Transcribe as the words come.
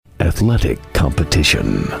athletic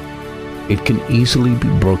competition. It can easily be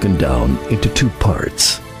broken down into two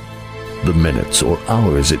parts: the minutes or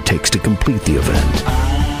hours it takes to complete the event,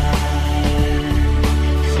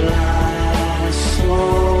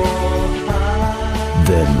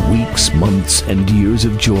 then weeks, months, and years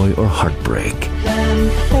of joy or heartbreak.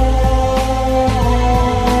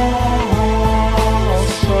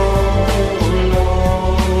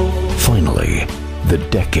 Finally, the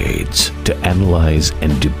decades to analyze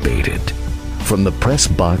and debate it. From the press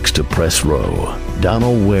box to press row,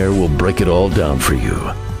 Donald Ware will break it all down for you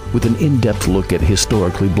with an in-depth look at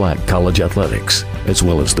historically black college athletics, as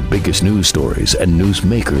well as the biggest news stories and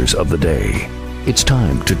newsmakers of the day. It's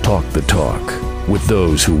time to talk the talk with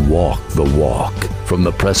those who walk the walk. From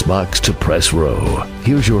the press box to press row,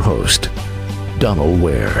 here's your host, Donald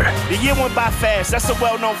Ware. The year went by fast, that's a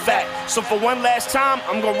well-known fact. So for one last time,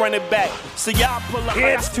 I'm gonna run it back. So y'all pull up.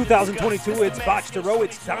 It's 2022, it's Box to Row,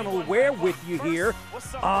 it's Donald Ware with you here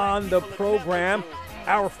on the program.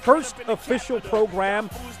 Our first official program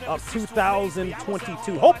of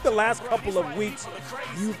 2022. Hope the last couple of weeks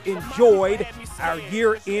you've enjoyed our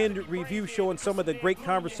year-end review show and some of the great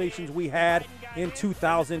conversations we had in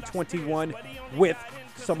 2021 with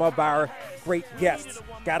some of our great guests.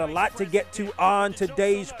 Got a lot to get to on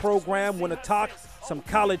today's program. Want to talk some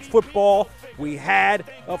college football. We had,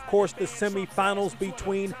 of course, the semifinals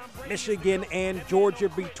between Michigan and Georgia,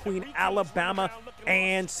 between Alabama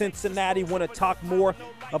and Cincinnati. Want to talk more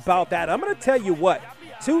about that. I'm going to tell you what,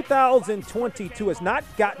 2022 has not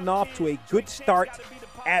gotten off to a good start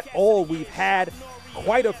at all. We've had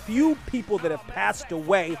quite a few people that have passed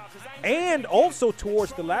away, and also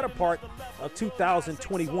towards the latter part of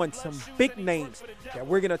 2021, some big names that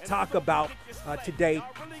we're going to talk about today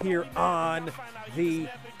here on the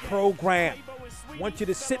program. I want you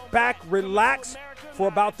to sit back, relax for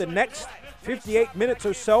about the next 58 minutes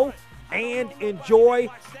or so and enjoy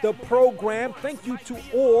the program. Thank you to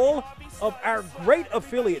all of our great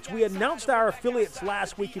affiliates. We announced our affiliates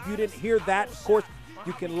last week. If you didn't hear that, of course,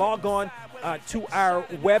 you can log on to our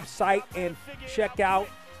website and check out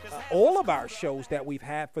all of our shows that we've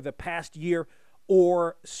had for the past year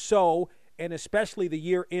or so, and especially the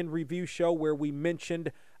year-end review show where we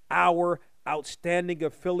mentioned our outstanding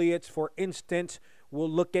affiliates. For instance, we'll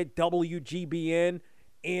look at WGBN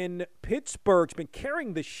in Pittsburgh. It's been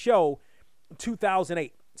carrying the show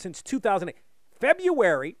since 2008.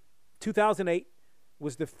 February 2008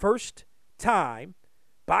 was the first time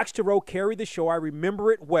Box to Row carried the show. I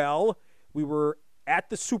remember it well. We were at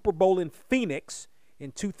the Super Bowl in Phoenix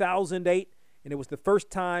in 2008, and it was the first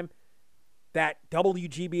time that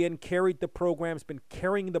WGBN carried the program. It's been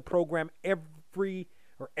carrying the program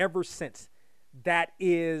ever since. That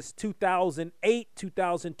is 2008,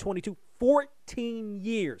 2022, 14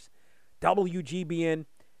 years. WGBN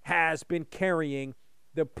has been carrying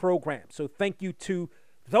the program. So thank you to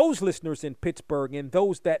those listeners in Pittsburgh and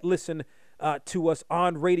those that listen to us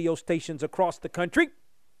on radio stations across the country,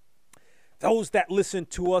 those that listen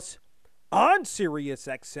to us on Sirius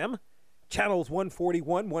XM, channels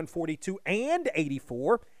 141, 142, and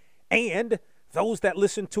 84, and those that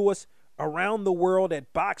listen to us around the world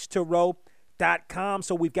at boxtorow.com.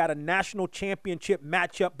 So we've got a national championship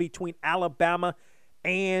matchup between Alabama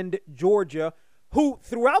and Georgia, who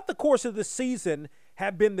throughout the course of the season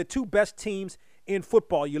have been the two best teams in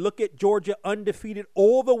football. You look at Georgia undefeated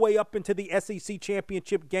all the way up into the SEC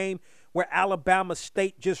championship game where Alabama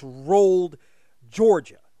State just rolled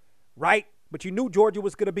Georgia, right? But you knew Georgia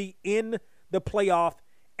was going to be in the playoff.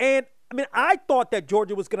 And, I thought that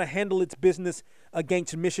Georgia was going to handle its business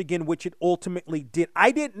against Michigan, which it ultimately did.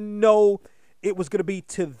 I didn't know it was going to be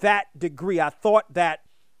to that degree. I thought that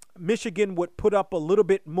Michigan would put up a little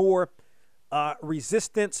bit more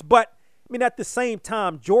resistance. But, at the same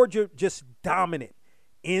time, Georgia just dominant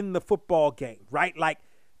in the football game, right? Like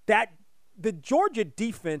that, the Georgia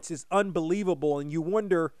defense is unbelievable, and you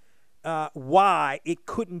wonder why it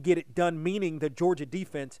couldn't get it done, meaning the Georgia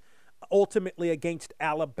defense ultimately against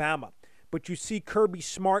Alabama. But you see Kirby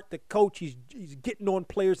Smart, the coach, he's getting on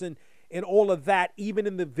players and all of that, even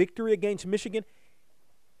in the victory against Michigan.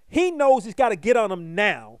 He knows he's got to get on them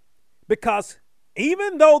now because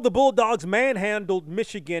even though the Bulldogs manhandled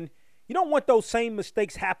Michigan, you don't want those same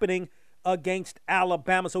mistakes happening against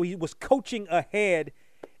Alabama. So he was coaching ahead.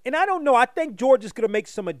 And I don't know. I think Georgia's going to make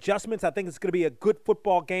some adjustments. I think it's going to be a good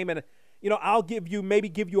football game. And, I'll give you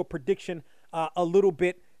a prediction a little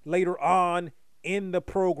bit later on in the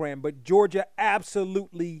program. But Georgia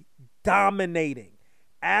absolutely dominating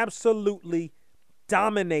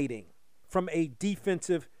from a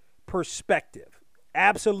defensive perspective.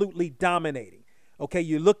 Absolutely dominating. Okay,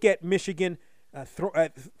 you look at Michigan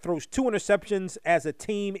throws 2 interceptions as a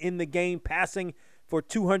team in the game, passing for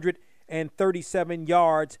 237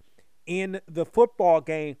 yards in the football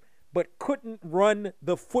game, but couldn't run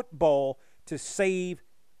the football to save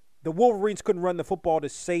the Wolverines couldn't run the football to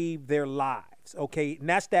save their lives, okay? And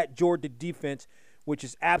that's that Georgia defense, which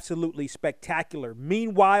is absolutely spectacular.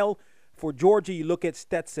 Meanwhile, for Georgia, you look at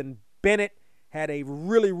Stetson Bennett, had a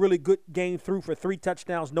really, really good game, threw for 3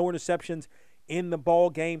 touchdowns, no interceptions in the ball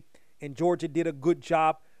game, and Georgia did a good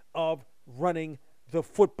job of running the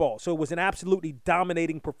football. So it was an absolutely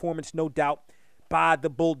dominating performance, no doubt, by the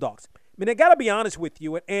Bulldogs. I mean, I got to be honest with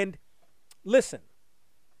you, and listen,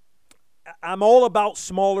 I'm all about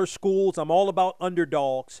smaller schools. I'm all about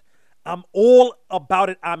underdogs. I'm all about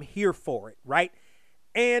it. I'm here for it, right?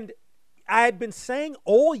 And I had been saying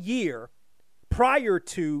all year prior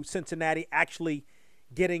to Cincinnati actually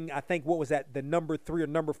getting, I think, what was that, the number 3 or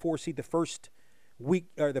number 4 seed the first week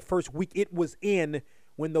it was in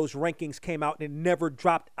when those rankings came out, and it never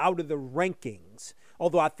dropped out of the rankings.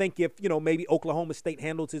 Although I think if, maybe Oklahoma State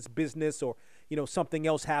handles its business or, something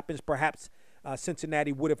else happens, perhaps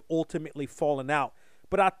Cincinnati would have ultimately fallen out.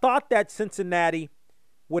 But I thought that Cincinnati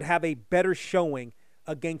would have a better showing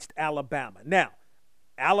against Alabama. Now,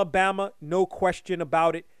 Alabama, no question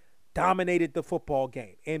about it, dominated the football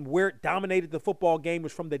game. And where it dominated the football game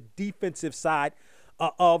was from the defensive side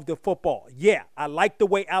of the football. Yeah, I like the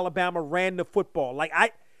way Alabama ran the football.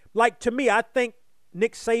 To me, I think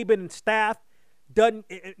Nick Saban and staff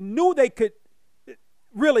knew they could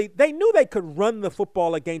run the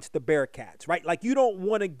football against the Bearcats, right? Like, you don't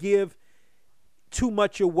want to give too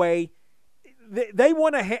much away. They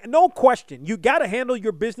want to, no question, you got to handle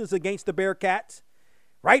your business against the Bearcats,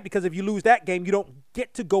 right? Because if you lose that game, you don't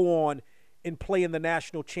get to go on and play in the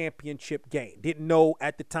national championship game. Didn't know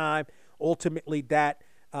at the time, ultimately, that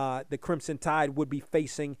the Crimson Tide would be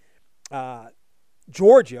facing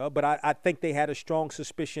Georgia, but I think they had a strong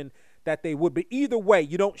suspicion that they would. But either way,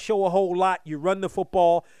 you don't show a whole lot. You run the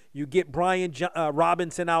football. You get Brian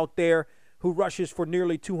Robinson out there who rushes for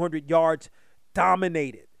nearly 200 yards,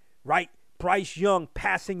 dominated, right? Bryce Young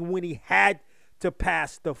passing when he had to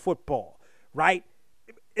pass the football, right?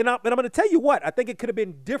 And I'm going to tell you what, I think it could have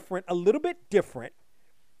been different, a little bit different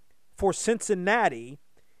for Cincinnati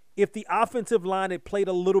if the offensive line had played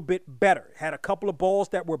a little bit better, had a couple of balls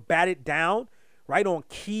that were batted down, right, in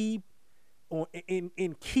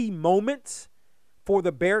key moments for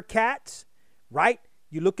the Bearcats, right?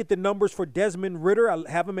 You look at the numbers for Desmond Ridder. I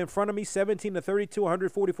have him in front of me, 17 to 32,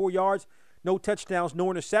 144 yards, no touchdowns, no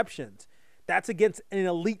interceptions. That's against an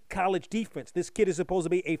elite college defense. This kid is supposed to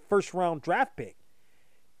be a first-round draft pick.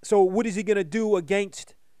 So what is he going to do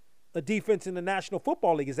against a defense in the National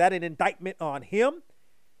Football League? Is that an indictment on him?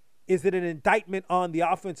 Is it an indictment on the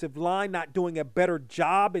offensive line not doing a better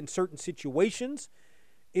job in certain situations?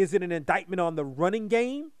 Is it an indictment on the running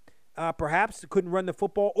game? Perhaps couldn't run the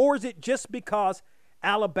football. Or is it just because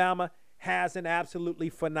Alabama has an absolutely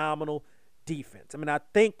phenomenal defense? I mean, I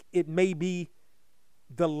think it may be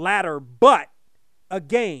the latter. But,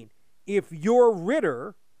 again, if you're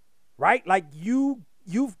Ridder, right, like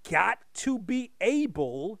you've got to be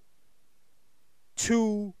able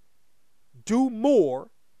to do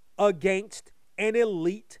more against an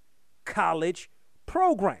elite college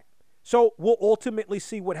program. So we'll ultimately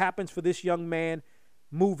see what happens for this young man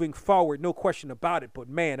moving forward. No question about it. But,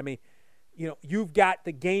 man, I mean, you've got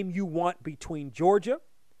the game you want between Georgia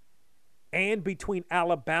and between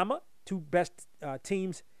Alabama, 2 best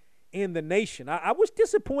teams in the nation. I was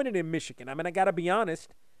disappointed in Michigan. I mean, I got to be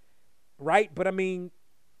honest, right? But, I mean,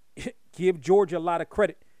 give Georgia a lot of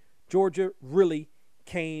credit. Georgia really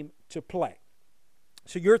came to play.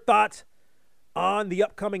 So your thoughts on the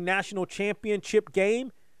upcoming national championship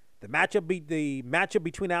game, the matchup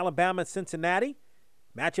between Alabama and Cincinnati,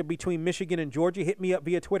 matchup between Michigan and Georgia? Hit me up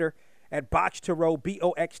via Twitter at Boxtorow,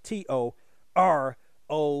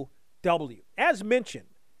 BOXTOROW. As mentioned,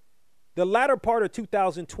 the latter part of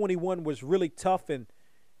 2021 was really tough, and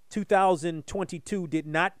 2022 did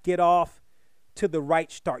not get off to the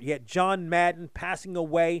right start. You had John Madden passing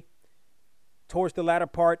away towards the latter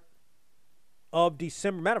part of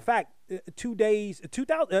December. Matter of fact, it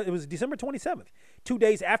was December 27th. 2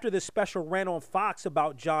 days after this special ran on Fox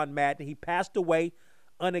about John Madden, he passed away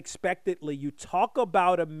unexpectedly. You talk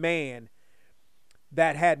about a man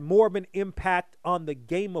that had more of an impact on the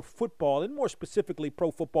game of football, and more specifically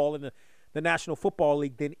pro football in the National Football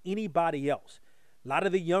League, than anybody else. A lot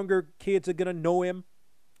of the younger kids are going to know him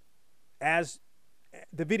as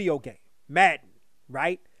the video game, Madden,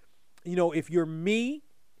 right? If you're me,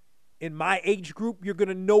 in my age group, you're going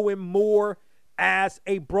to know him more as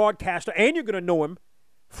a broadcaster, and you're going to know him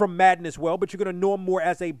from Madden as well, but you're going to know him more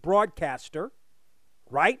as a broadcaster,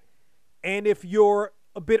 right? And if you're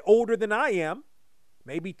a bit older than I am,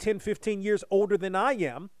 maybe 10, 15 years older than I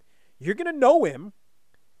am, you're going to know him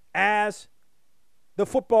as the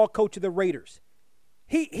football coach of the Raiders.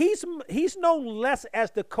 He's known less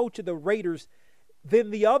as the coach of the Raiders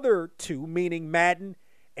than the other two, meaning Madden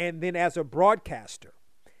and then as a broadcaster,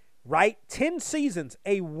 right? 10 seasons,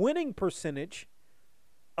 a winning percentage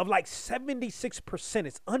of like 76%.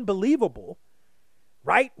 It's unbelievable,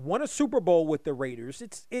 right? Won a Super Bowl with the Raiders.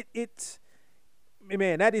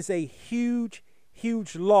 Man, that is a huge,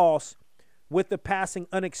 huge loss with the passing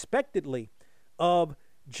unexpectedly of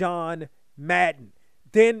John Madden.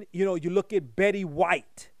 Then, you look at Betty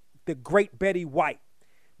White, the great Betty White.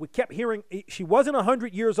 We kept hearing, she wasn't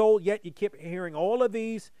 100 years old yet. You kept hearing all of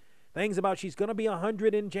these things about she's going to be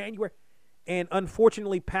 100 in January. And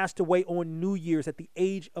unfortunately passed away on New Year's at the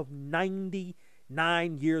age of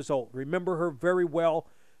 99 years old. Remember her very well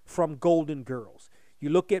from Golden Girls. You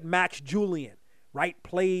look at Max Julien, right?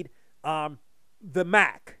 Played the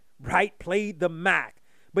Mac, right? Played the Mac.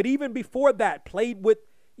 But even before that, played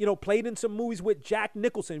in some movies with Jack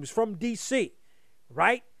Nicholson. He was from D.C.,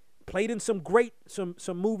 right? Played in some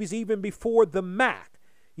movies even before the Mac.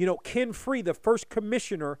 Ken Free, the first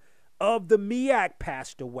commissioner of the MEAC,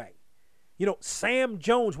 passed away. Sam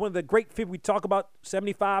Jones, one of the great we talk about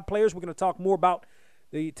 75 players. We're going to talk more about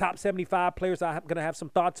the top 75 players. I'm going to have some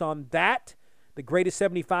thoughts on that. The greatest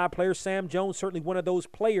 75 players, Sam Jones, certainly one of those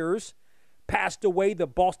players, passed away. The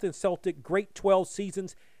Boston Celtic, great 12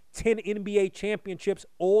 seasons, 10 NBA championships,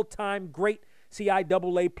 all-time great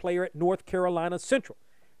CIAA player at North Carolina Central.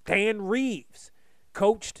 Dan Reeves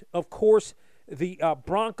coached, of course, the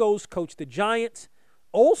Broncos, coached the Giants,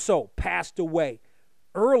 also passed away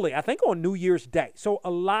early, I think on New Year's Day. So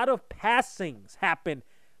a lot of passings happened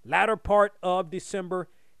latter part of December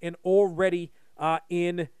and already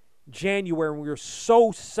in January. And we are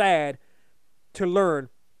so sad to learn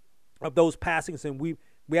of those passings. And we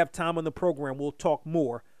have time on the program. We'll talk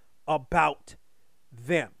more about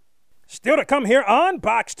them. Still to come here on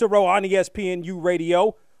Box to Row on ESPNU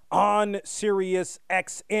Radio on Sirius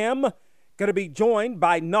XM. Going to be joined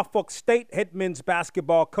by Norfolk State head men's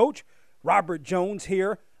basketball coach Robert Jones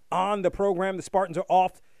here on the program. The Spartans are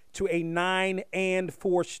off to a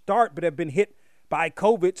 9-4 start, but have been hit by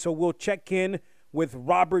COVID. So we'll check in with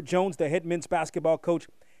Robert Jones, the head men's basketball coach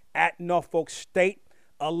at Norfolk State.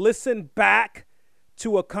 A listen back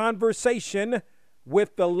to a conversation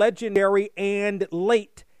with the legendary and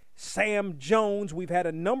late Sam Jones. We've had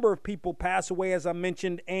a number of people pass away, as I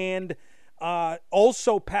mentioned, and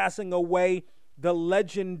also passing away the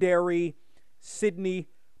legendary Sidney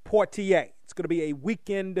Poitier. It's going to be a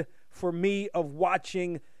weekend for me of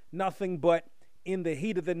watching nothing but In the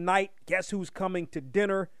Heat of the Night, Guess Who's Coming to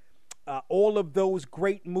Dinner, all of those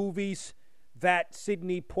great movies that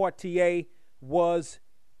Sidney Poitier was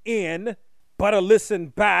in. But a listen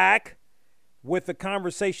back with the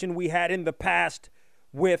conversation we had in the past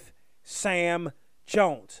with Sam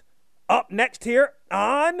Jones. Up next here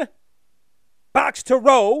on Box to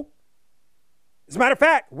Row. As a matter of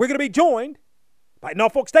fact, we're going to be joined by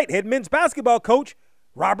Norfolk State head men's basketball coach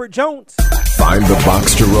Robert Jones. Find the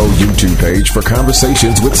Box to Row YouTube page for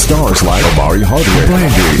conversations with stars like Omari Hardwick,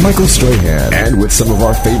 Brandy, Michael Strahan, and with some of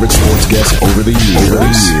our favorite sports guests over the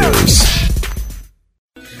years.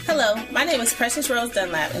 Hello, my name is Precious Rose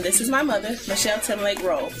Dunlap, and this is my mother, Michelle Timberlake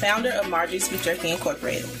Rowe, founder of Marjorie's Beef Jerky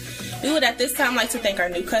Incorporated. We would at this time like to thank our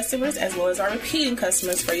new customers as well as our repeating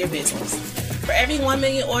customers for your business. For every 1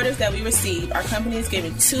 million orders that we receive, our company is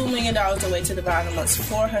giving $2 million away to divide amongst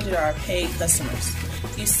 400 of our paid customers.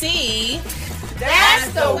 You see,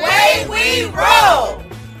 that's the way we roll!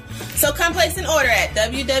 So come place an order at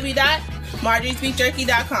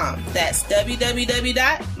www.marjoriesbeefjerky.com. That's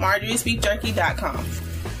www.marjoriesbeefjerky.com.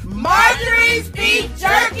 Marjorie's Beef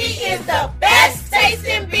Jerky is the best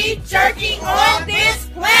tasting beef jerky on this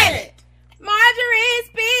planet. Marjorie's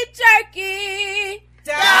Beef Jerky.com.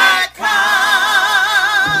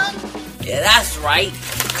 Yeah, that's right,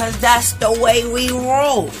 because that's the way we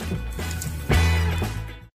roll.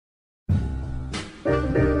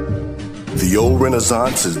 The old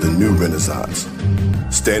Renaissance is the new Renaissance,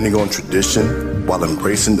 standing on tradition while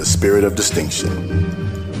embracing the spirit of distinction.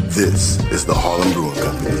 This is the Harlem Brewing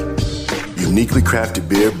Company. Uniquely crafted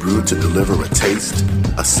beer brewed to deliver a taste,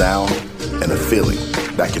 a sound, and a feeling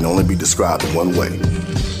that can only be described in one way,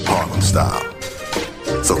 Harlem style.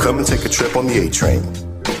 So come and take a trip on the A Train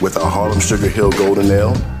with our Harlem Sugar Hill Golden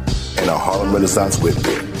Ale and our Harlem Renaissance Wit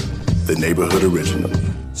Beer, the neighborhood original.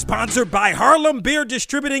 Sponsored by Harlem Beer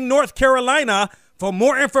Distributing North Carolina. For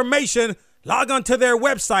more information, log on to their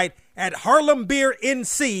website at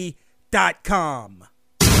harlembeernc.com.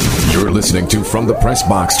 You're listening to From the Press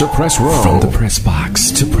Box to Press Row. From the Press Box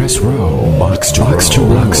to Press Row. Box to Box to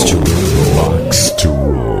Box to Box to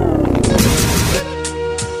Row.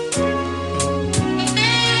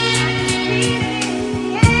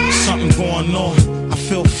 Something going on. I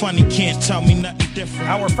feel funny, can't tell me nothing different.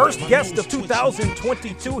 Our first guest of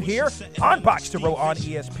 2022 here on Box to Row on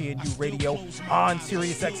ESPNU Radio on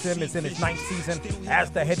Sirius XM is in his 9th season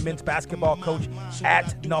as the head men's basketball coach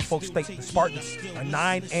at Norfolk State. The Spartans are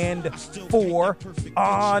 9-4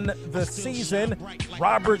 on the season.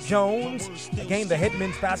 Robert Jones, again, the head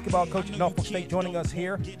men's basketball coach at Norfolk State, joining us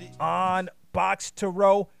here on Box to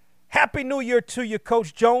Row. Happy New Year to you,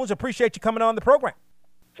 Coach Jones. Appreciate you coming on the program.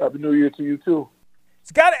 Happy New Year to you, too.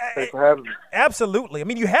 Thanks for having me. Absolutely. I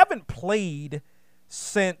mean, you haven't played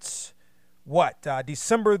since,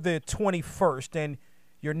 December the 21st, and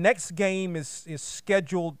your next game is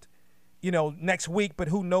scheduled, next week, but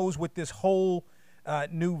who knows with this whole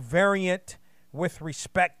new variant with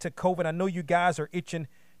respect to COVID. I know you guys are itching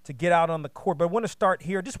to get out on the court, but I want to start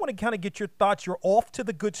here. Just want to kind of get your thoughts. You're off to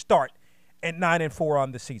the good start at 9-4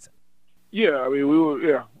 on the season. Yeah, we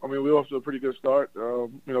were off to a pretty good start.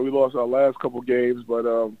 We lost our last couple games, but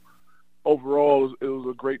overall it was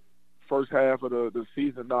a great first half of the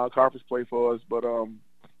season non-conference play for us. But I am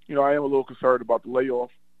a little concerned about the layoff.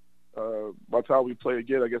 By the time we play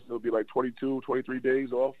again, I guess it'll be like 22, 23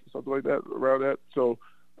 days off, something like that, around that. So,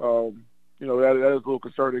 that is a little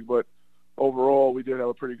concerning. But overall, we did have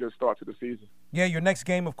a pretty good start to the season. Yeah, your next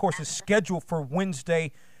game, of course, is scheduled for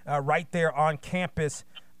Wednesday, right there on campus.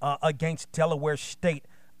 Against Delaware State,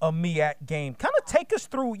 a MEAC game. Kind of take us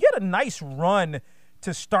through, you had a nice run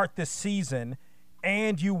to start this season,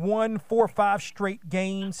 and you won 4 or 5 straight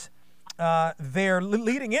games there,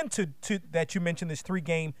 leading into that you mentioned this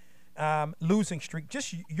 3-game losing streak.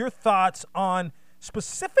 Just your thoughts on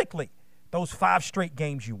specifically those 5 straight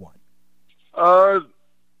games you won. It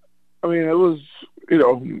was,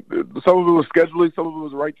 some of it was scheduling, some of it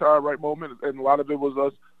was right time, right moment, and a lot of it was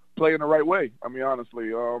us playing the right way.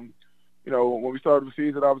 Honestly, when we started the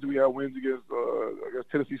season, obviously we had wins against,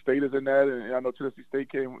 Tennessee State is in that, and I know Tennessee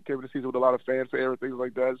State came in the season with a lot of fanfare and things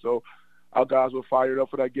like that. So our guys were fired up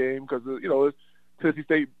for that game because it's Tennessee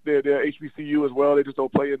State, they're HBCU as well. They just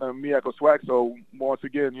don't play in the MEAC or SWAC. So once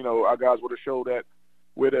again, our guys would have showed that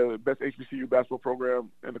we're the best HBCU basketball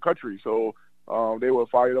program in the country. So they were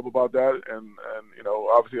fired up about that, and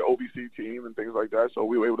obviously an OVC team and things like that. So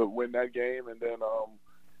we were able to win that game, and then.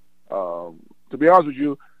 To be honest with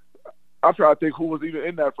you, I'm trying to think who was even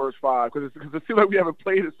in that first 5 because it seems like we haven't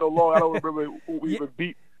played it so long. I don't remember who we even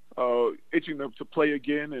beat. Itching to play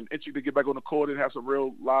again and itching to get back on the court and have some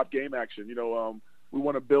real live game action. We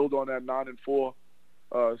want to build on that 9-4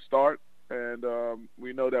 start, and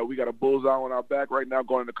we know that we got a bullseye on our back right now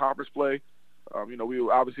going into conference play. We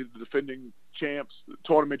were obviously the defending champs, the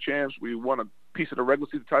tournament champs. We won a piece of the regular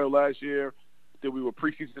season title last year. Then we were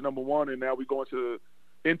preseason number 1, and now we go into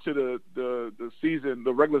the season,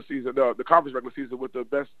 the regular season, the conference regular season with the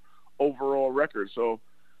best overall record. So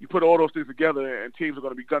you put all those things together, and teams are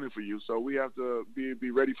going to be gunning for you. So we have to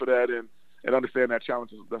be ready for that and understand that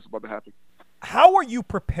challenge that's about to happen. How are you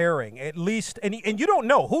preparing, at least, and you don't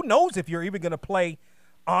know. Who knows if you're even going to play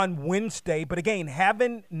on Wednesday? But, again,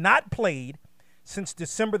 having not played since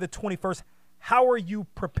December the 21st, how are you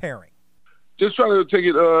preparing? Just trying to take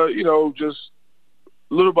it, just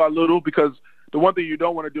little by little, because – the one thing you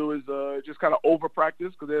don't want to do is just kind of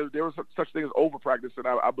over-practice, because there was such thing as over-practice, and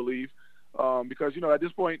I believe. Because, at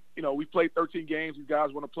this point, we played 13 games. You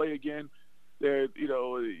guys want to play again.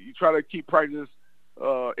 You try to keep practice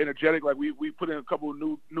energetic. Like, we put in a couple of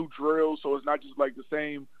new drills, so it's not just like the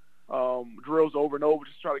same drills over and over.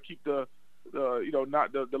 Just try to keep the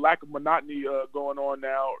lack of monotony going on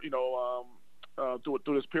now,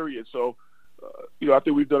 through this period. So, I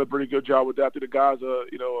think we've done a pretty good job with that. I think the guys are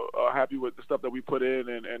happy with the stuff that we put in,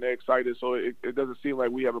 and they're excited. So it doesn't seem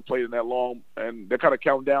like we haven't played in that long, and they're kind of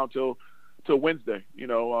counting down till Wednesday.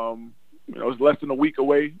 It's less than a week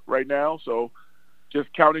away right now, so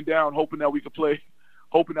just counting down, hoping that we could play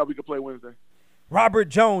Wednesday. Robert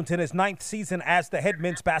Jones, in his 9th season as the head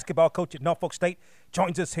men's basketball coach at Norfolk State,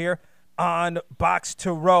 joins us here on Box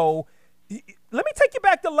to Row. Let me take you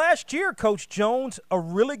back to last year, Coach Jones. A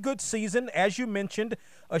really good season, as you mentioned,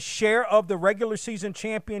 a share of the regular season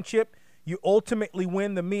championship. You ultimately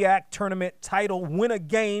win the MEAC tournament title, win a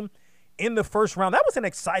game in the first round. That was an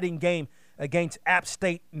exciting game against App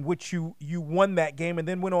State, in which you won that game and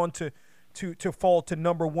then went on to fall to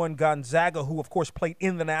number 1 Gonzaga, who, of course, played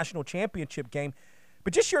in the national championship game.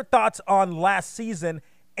 But just your thoughts on last season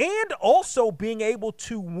and also being able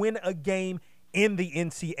to win a game in the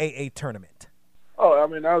NCAA tournament? Oh, I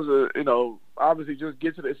mean, that was obviously just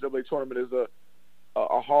get to the NCAA tournament is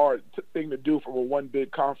a hard thing to do from a one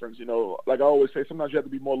big conference. Like I always say, sometimes you have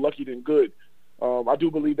to be more lucky than good. I do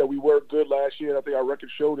believe that we were good last year. I think our record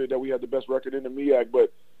showed it that we had the best record in the MEAC.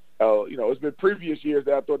 But it's been previous years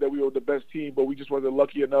that I thought that we were the best team, but we just wasn't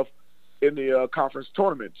lucky enough in the conference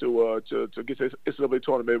tournament to get to the NCAA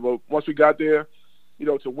tournament. But once we got there,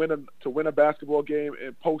 to win a basketball game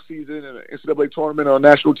in postseason and an NCAA tournament on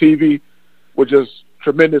national TV was just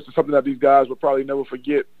tremendous. It's something that these guys will probably never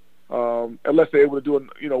forget. Unless they're able to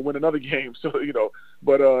win another game. So,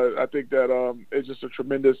 but I think that it's just a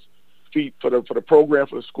tremendous feat for the program,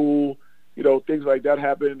 for the school. Things like that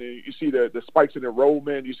happen. And you see the spikes in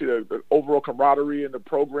enrollment. You see the overall camaraderie in the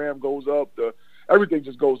program goes up. Everything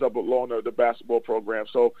just goes up along the basketball program.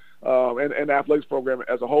 So, and the athletics program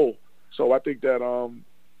as a whole. So I think that,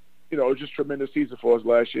 it was just a tremendous season for us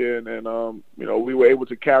last year. And we were able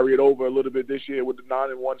to carry it over a little bit this year with the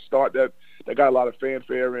 9-1 start that got a lot of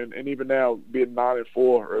fanfare. And even now, being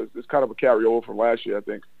 9-4, it's kind of a carryover from last year, I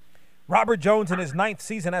think. Robert Jones, in his 9th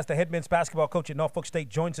season as the head men's basketball coach at Norfolk State,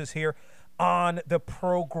 joins us here on the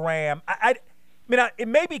program. I mean, it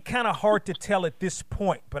may be kind of hard to tell at this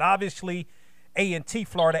point, but obviously A&T,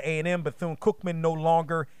 Florida A&M, Bethune-Cookman no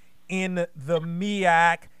longer in the MEAC.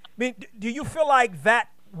 I mean, do you feel like that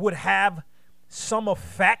would have some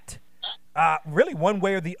effect, really one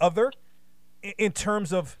way or the other, in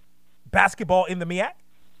terms of basketball in the MEAC?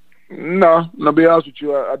 No, to be honest with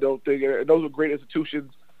you, I don't think. Those are great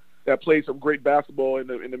institutions that played some great basketball in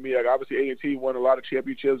the MEAC. Obviously, A&T won a lot of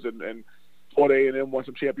championships, and Florida A&M won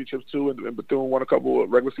some championships too, and Bethune won a couple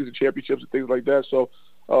of regular season championships and things like that. So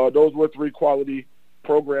those were 3 quality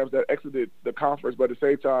programs that exited the conference. But at the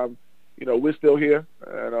same time, we're still here,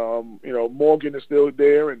 and Morgan is still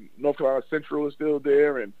there, and North Carolina Central is still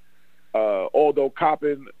there, and although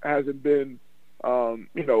Coppin hasn't been,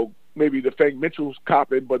 maybe the Fang Mitchell's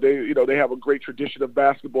Coppin, but they have a great tradition of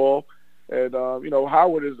basketball, and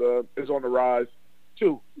Howard is on the rise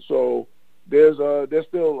too. So there's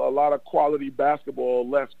still a lot of quality basketball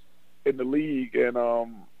left in the league, and I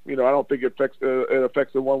don't think it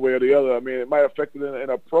affects it one way or the other. I mean, it might affect it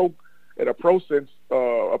in a pro sense,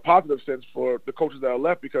 a positive sense for the coaches that are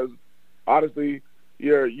left, because honestly,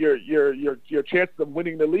 your chances of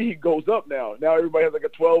winning the league goes up now. Now everybody has like a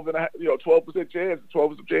 12% chance,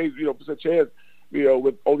 12% chance,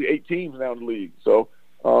 with only 8 teams now in the league. So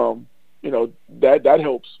that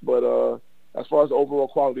helps. But as far as the overall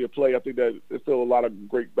quality of play, I think that there's still a lot of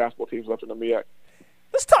great basketball teams left in the MEAC.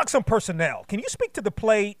 Let's talk some personnel. Can you speak to the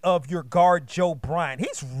play of your guard, Joe Bryant?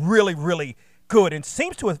 He's really, really good and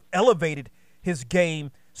seems to have elevated his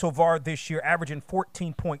game so far this year, averaging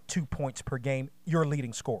 14.2 points per game, your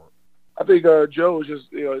leading scorer. I think Joe is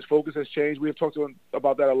just, his focus has changed. We have talked to him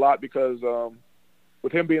about that a lot because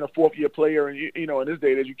with him being a 4th-year player, and in this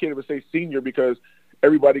day and age, you can't even say senior because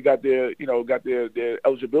everybody got their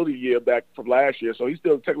eligibility year back from last year. So he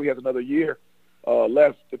still technically has another year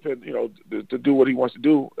left, to do what he wants to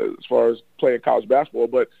do as far as playing college basketball.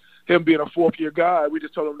 But him being a 4th-year guy, we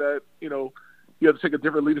just told him that, you have to take a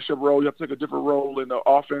different leadership role. You have to take a different role in the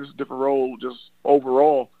offense, different role just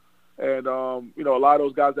overall. And, a lot of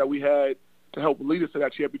those guys that we had to help lead us to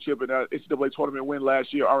that championship and that NCAA tournament win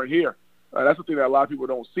last year aren't here. That's the thing that a lot of people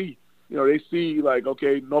don't see. They see, like,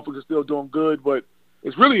 okay, Norfolk is still doing good, but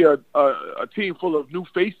it's really a team full of new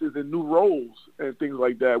faces and new roles and things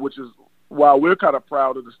like that, which is why we're kind of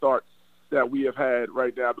proud of the start that we have had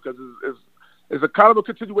right now, because it's a kind of a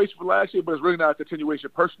continuation from last year, but it's really not a continuation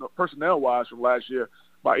personnel-wise from last year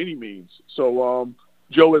by any means. So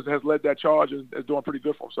Joe has led that charge and is doing pretty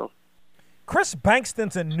good for himself. Chris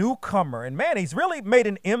Bankston's a newcomer, and, man, he's really made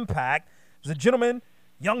an impact. He's a gentleman,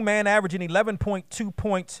 young man, averaging 11.2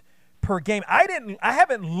 points per game. I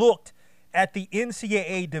haven't looked at the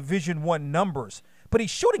NCAA Division I numbers, but he's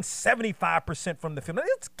shooting 75% from the field. Now,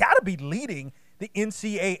 it's got to be leading the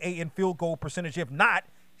NCAA in field goal percentage. If not,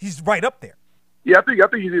 he's right up there. Yeah, I think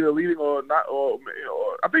he's either leading or not, or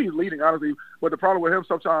I think he's leading, honestly. But the problem with him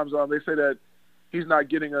sometimes they say that he's not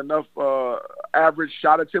getting enough average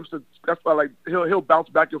shot attempts. That's why, like, he'll bounce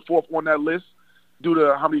back and forth on that list due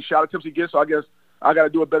to how many shot attempts he gets. So I guess I got to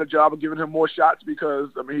do a better job of giving him more shots because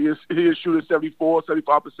he is shooting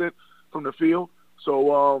 75% from the field.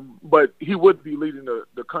 So, but he would be leading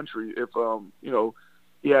the country if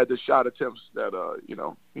he had the shot attempts that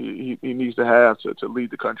he needs to have to lead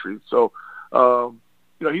the country. So.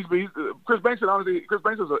 He's Chris Bankston. Honestly, Chris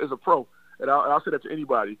Bankston is a pro, and I'll say that to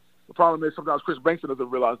anybody. The problem is sometimes Chris Bankston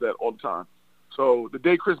doesn't realize that all the time. So the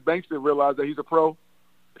day Chris Bankston realized that he's a pro,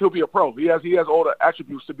 he'll be a pro. He has all the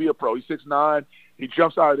attributes to be a pro. He's 6'9". He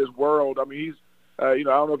jumps out of this world. I mean, he's I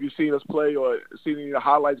don't know if you've seen us play or seen any of the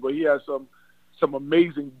highlights, but he has some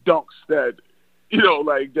amazing dunks that,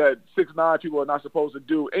 like that 6'9" people are not supposed to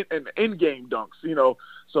do in game dunks,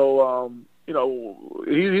 So,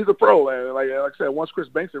 he's a pro. And like I said, once Chris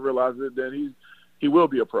Bankston realizes it, then he will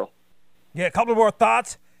be a pro. Yeah, a couple more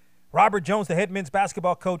thoughts. Robert Jones, the head men's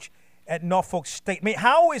basketball coach at Norfolk State. I mean,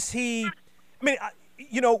 how is he – I mean,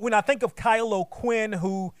 when I think of Kyle O'Quinn,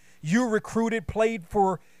 who you recruited, played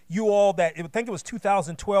for you all I think it was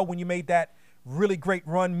 2012 when you made that really great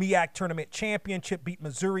run, MEAC tournament championship, beat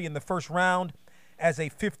Missouri in the first round as a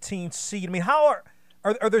 15th seed. I mean, how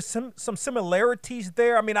are there some similarities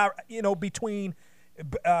there? I mean, between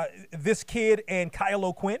this kid and Kyle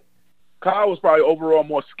O'Quinn? Kyle was probably overall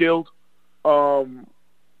more skilled. Kyle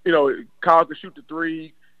could shoot the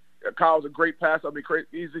three. Kyle's a great passer. I mean,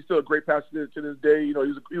 he's still a great passer to this day. He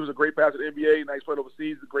was a great passer in the NBA. Now he's playing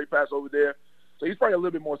overseas. He's a great passer over there. So he's probably a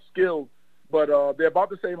little bit more skilled. But they're about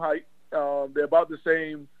the same height. They're about the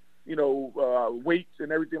same, weights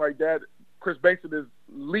and everything like that. Chris Bankston is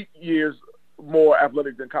leap years more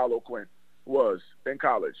athletic than Kyle O'Quinn was in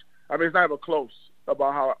college. I mean, it's not even close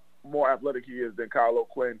about how more athletic he is than Kyle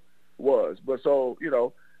O'Quinn was. But so,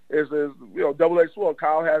 it's double-edged sword.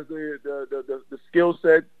 Kyle has the skill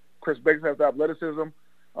set. Chris Bankston has the athleticism.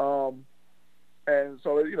 And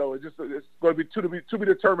so, it's going to be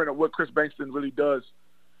determined on what Chris Bankston really does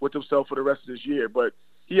with himself for the rest of this year. But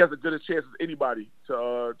he has as good a chance as anybody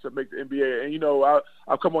to make the NBA. And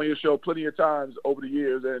I've come on your show plenty of times over the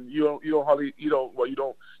years, and you don't really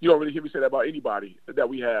hear me say that about anybody that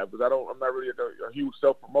we have, because I'm not really a huge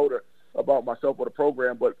self promoter about myself or the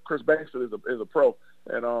program. But Chris Bankston is a pro,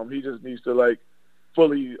 and he just needs to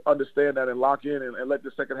fully understand that and lock in and let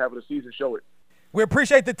the second half of the season show it. We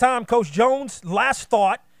appreciate the time, Coach Jones. Last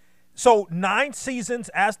thought. So 9 seasons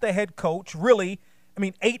as the head coach, really. I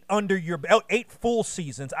mean, 8 under your belt, 8 full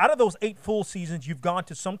seasons. Out of those 8 full seasons, you've gone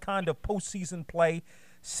to some kind of postseason play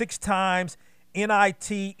 6 times,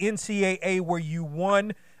 NIT, NCAA, where you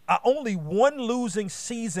won. Only one losing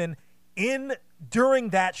season during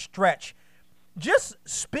that stretch. Just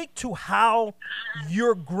speak to how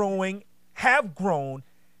you're have grown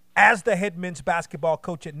as the head men's basketball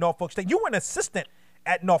coach at Norfolk State. You were an assistant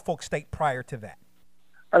at Norfolk State prior to that.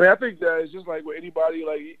 I mean, I think that it's just like with anybody,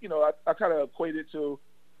 I kind of equate it to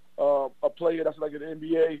a player that's like an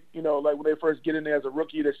NBA, like when they first get in there as a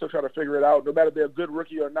rookie, they're still trying to figure it out. No matter if they're a good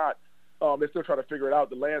rookie or not, they're still trying to figure it out,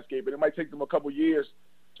 the landscape. And it might take them a couple years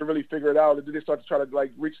to really figure it out. And then they start to try to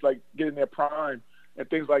reach, get in their prime and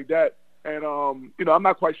things like that. And, I'm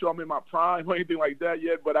not quite sure I'm in my prime or anything like that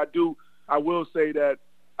yet, but I will say that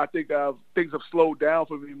I think things have slowed down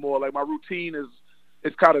for me more. Like my routine is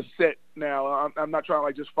kind of set now. I'm not trying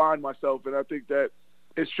to just find myself, and I think that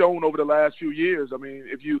it's shown over the last few years. I mean,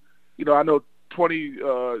 if I know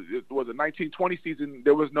 1920 season,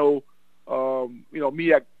 there was no,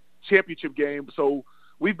 MEAC championship game. So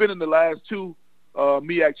we've been in the last 2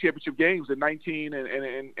 MEAC championship games in 19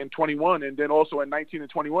 and 21, and then also in 19 and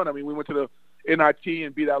 21. I mean, we went to the NIT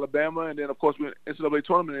and beat Alabama, and then of course we went to the NCAA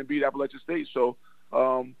tournament and beat Appalachian State. So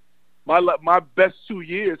my best 2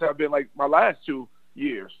 years have been my last 2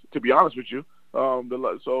 years, to be honest with you.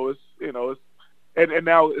 So it's and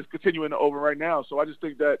now it's continuing over right now. So I just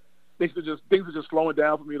think that things are just slowing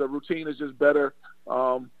down for me. The routine is just better.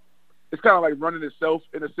 It's kind of like running itself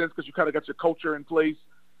in a sense, because you kind of got your culture in place.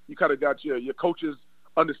 You kind of got your coaches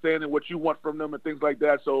understanding what you want from them and things like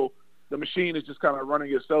that. So the machine is just kind of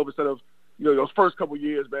running itself instead of those first couple of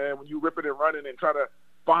years, man, when you ripping and running and trying to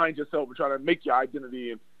find yourself and trying to make your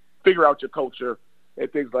identity and figure out your culture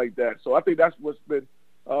and things like that. So I think that's what's been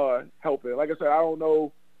helping. Like I said, I don't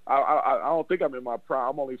know. I don't think I'm in my prime.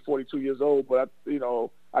 I'm only 42 years old, but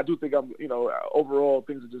I do think I'm. Overall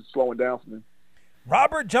things are just slowing down for me.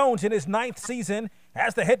 Robert Jones in his 9th season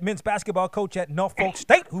as the head men's basketball coach at Norfolk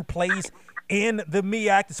State, who plays in the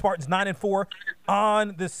MEAC. The Spartans 9-4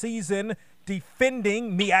 on the season,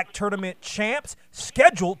 defending MEAC tournament champs,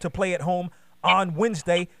 scheduled to play at home on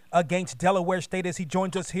Wednesday against Delaware State, as he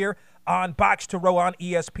joins us here on Box to Row on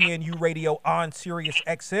ESPNU Radio on Sirius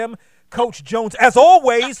XM. Coach Jones, as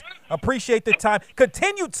always, appreciate the time.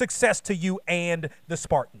 Continued success to you and the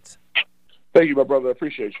Spartans. Thank you, my brother. I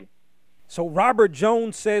appreciate you. So Robert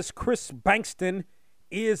Jones says Chris Bankston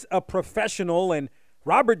is a professional, and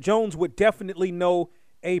Robert Jones would definitely know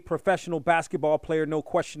a professional basketball player, no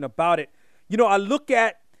question about it. I look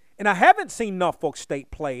at, and I haven't seen Norfolk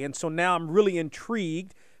State play, and so now I'm really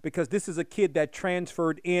intrigued because this is a kid that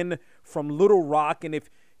transferred in from Little Rock, and if,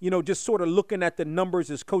 just sort of looking at the numbers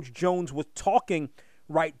as Coach Jones was talking,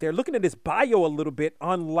 right there. Looking at his bio a little bit,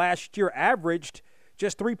 on last year averaged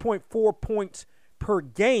just 3.4 points per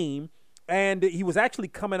game, and he was actually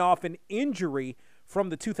coming off an injury from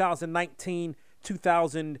the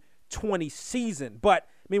 2019-2020 season. But,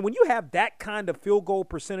 I mean, when you have that kind of field goal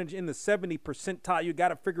percentage in the 70 percentile, you got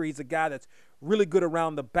to figure he's a guy that's really good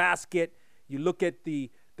around the basket. You look at the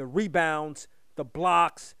rebounds, the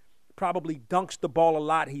blocks, probably dunks the ball a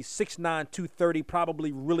lot. He's 6'9", 230,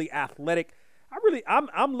 probably really athletic.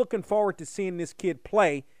 I'm looking forward to seeing this kid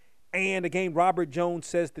play. And again, Robert Jones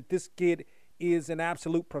says that this kid is an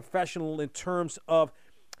absolute professional in terms of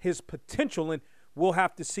his potential, and we'll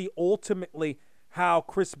have to see ultimately how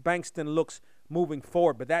Chris Bankston looks moving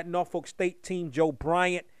forward. But that Norfolk State team, Joe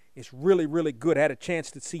Bryant, is really, really good. Have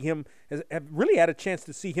really had a chance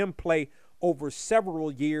to see him play over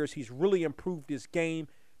several years. He's really improved his game.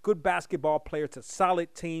 Good basketball player. It's a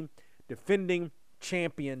solid team, defending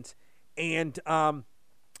champions. And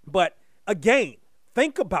but again,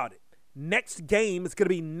 think about it. Next game is going to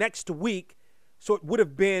be next week, so it would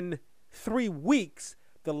have been 3 weeks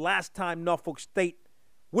the last time Norfolk State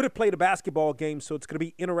would have played a basketball game. So it's going to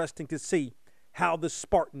be interesting to see how the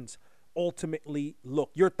Spartans ultimately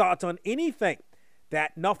look. Your thoughts on anything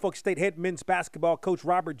that Norfolk State head men's basketball coach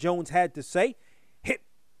Robert Jones had to say? Hit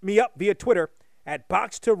me up via Twitter at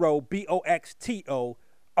Box2Row, BOXTOROW.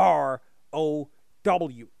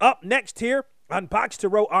 Up next here on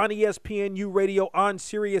Box2Row on ESPNU Radio on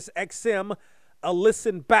Sirius XM, a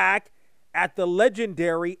listen back at the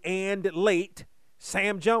legendary and late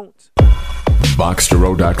Sam Jones.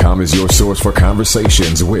 Box2Row.com is your source for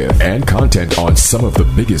conversations with and content on some of the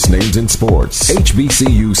biggest names in sports,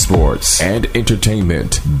 HBCU sports, and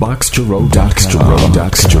entertainment.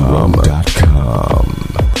 Box2Row.com.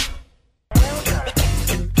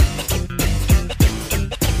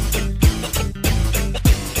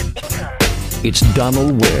 It's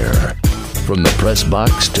Donald Ware, from the press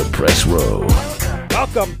box to press row.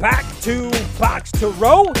 Welcome back to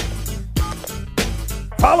Box2Row.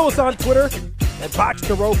 Follow us on Twitter at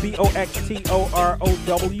Box2Row, BOXTOROW.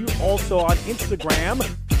 Also on Instagram,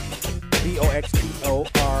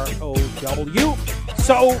 BOXTOROW.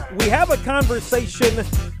 So we have a conversation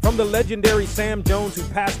from the legendary Sam Jones, who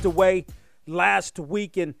passed away last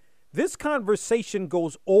week. And this conversation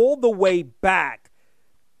goes all the way back.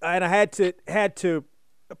 And I had to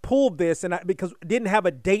pull this, and because I didn't have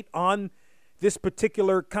a date on this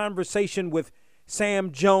particular conversation with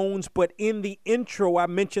Sam Jones, but in the intro I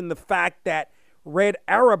mentioned the fact that Red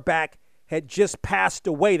Auerbach had just passed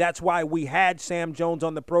away. That's why we had Sam Jones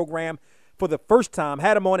on the program for the first time.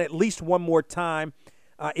 Had him on at least one more time,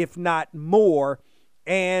 if not more.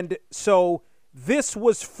 And so this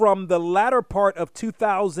was from the latter part of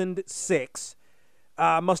 2006.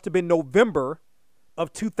 Must have been November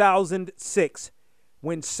of 2006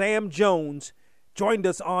 when Sam Jones joined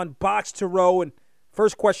us on Box2Row. And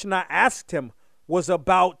first question I asked him was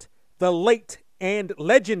about the late and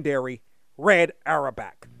legendary Red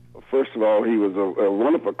Auerbach. First of all, he was a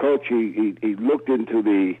wonderful coach. He looked into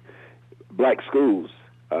the black schools.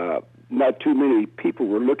 Not too many people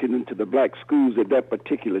were looking into the black schools at that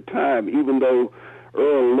particular time, even though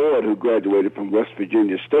Earl Lord, who graduated from West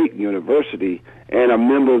Virginia State University and a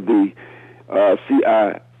member of the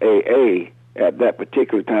CIAA at that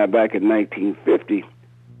particular time back in 1950,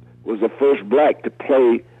 was the first black to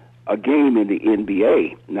play a game in the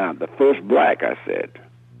NBA. Now, the first black, I said,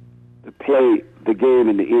 to play the game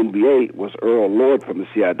in the NBA was Earl Lord from the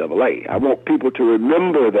CIAA. I want people to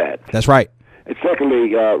remember that. That's right. And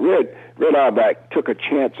secondly, Red Auerbach took a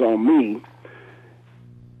chance on me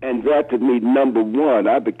and drafted me number one.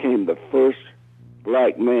 I became the first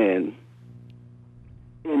black man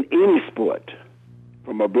in any sport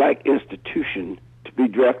from a black institution to be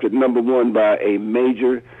drafted number one by a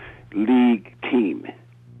major league team.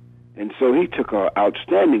 And so he took an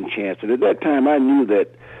outstanding chance. And at that time, I knew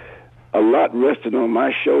that a lot rested on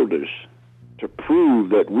my shoulders to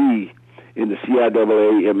prove that we in the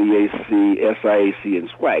CIAA, MEAC, SIAC, and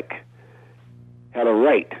SWAC had a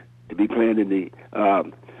right to be playing in the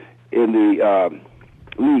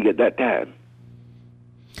league at that time.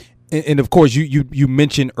 And of course, you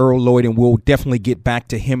mentioned Earl Lloyd, and we'll definitely get back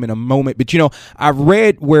to him in a moment. But, you know, I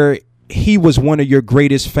read where he was one of your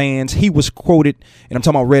greatest fans. He was quoted, and I'm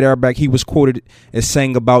talking about Red Auerbach, he was quoted as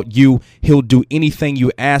saying about you, he'll do anything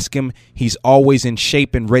you ask him. He's always in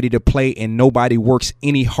shape and ready to play, and nobody works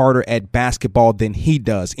any harder at basketball than he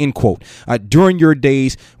does, end quote. During your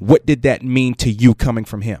days, what did that mean to you coming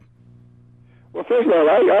from him? Well, first of all,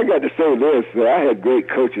 I got to say this. I had great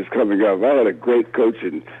coaches coming up. I had a great coach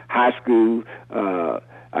in high school. I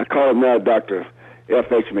call him now Dr.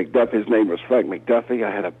 F.H. McDuffie. His name was Frank McDuffie.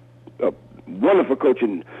 I had a wonderful coach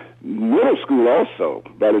in middle school also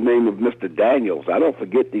by the name of Mr. Daniels. I don't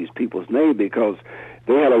forget these people's names because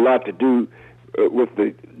they had a lot to do with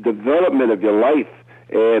the development of your life.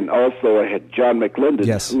 And also I had John McClendon,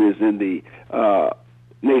 who is in the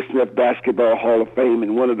Naismith Basketball Hall of Fame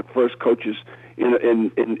and one of the first coaches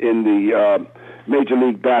in the Major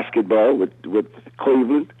League Basketball with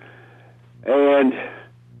Cleveland. And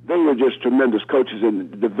they were just tremendous coaches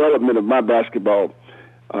in the development of my basketball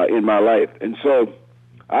in my life. And so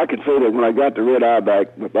I can say that when I got to Red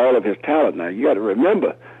Auerbach with all of his talent, now you got to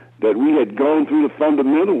remember that we had gone through the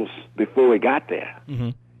fundamentals before we got there.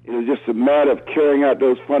 Mm-hmm. It was just a matter of carrying out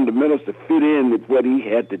those fundamentals to fit in with what he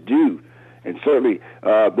had to do. And certainly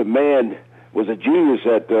the man was a genius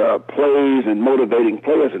at plays and motivating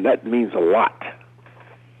players, and that means a lot.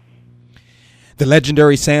 The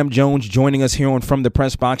legendary Sam Jones joining us here on From the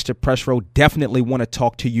Press Box to Press Row. Definitely want to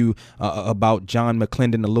talk to you about John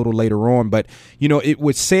McClendon a little later on. But, you know, it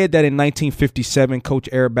was said that in 1957, Coach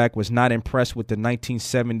Auerbach was not impressed with the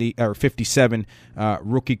 57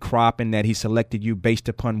 rookie crop and that he selected you based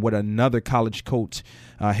upon what another college coach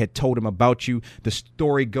had told him about you. The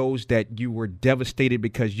story goes that you were devastated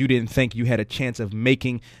because you didn't think you had a chance of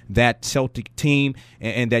making that Celtic team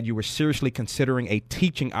and that you were seriously considering a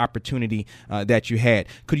teaching opportunity that you had.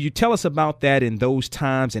 Could you tell us about that in those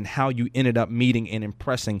times and how you ended up meeting and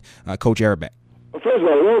impressing Coach Auerbach? Well, first of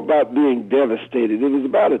all, it wasn't about being devastated. It was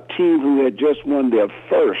about a team who had just won their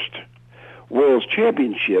first World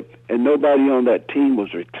Championship, and nobody on that team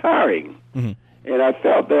was retiring. Mm-hmm. And I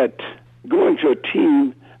felt that going to a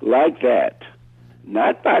team like that,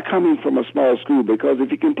 not by coming from a small school, because if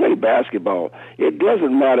you can play basketball, it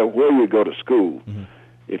doesn't matter where you go to school. Mm-hmm.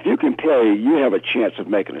 If you can play, you have a chance of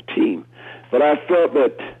making a team. But I felt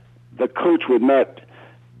that the coach would not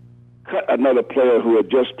cut another player who had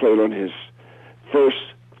just played on his first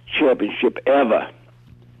championship ever.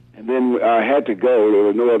 And then I had to go. There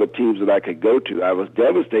were no other teams that I could go to. I was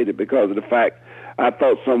devastated because of the fact I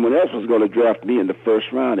thought someone else was going to draft me in the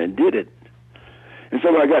first round and did it. And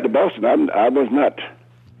so when I got to Boston, I was not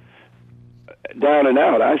down and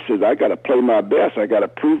out. I said, I got to play my best. I got to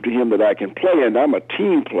prove to him that I can play, and I'm a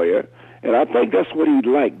team player. And I think that's what he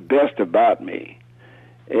liked best about me.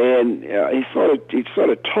 And he sort of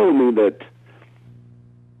told me that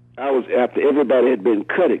I was, after everybody had been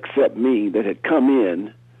cut except me that had come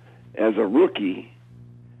in as a rookie,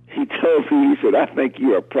 he told me, he said, I think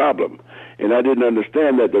you're a problem. And I didn't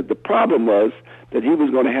understand that the problem was that he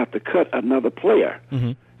was going to have to cut another player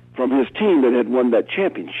from his team that had won that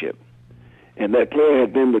championship. And that player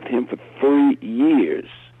had been with him for 3 years.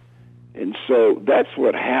 And so that's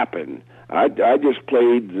what happened. I just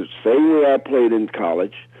played the same way I played in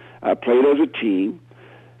college. I played as a team,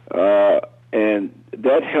 and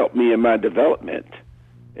that helped me in my development.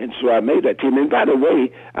 And so I made that team. And by the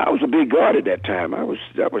way, I was a big guard at that time. I was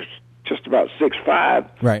just about 6'5".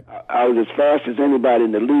 Right. I was as fast as anybody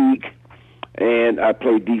in the league, and I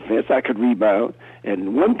played defense. I could rebound.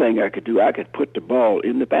 And one thing I could do, I could put the ball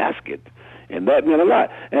in the basket. And that meant a lot.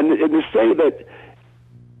 And to say that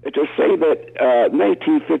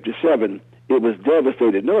 1957, it was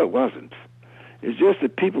devastated. No, it wasn't. It's just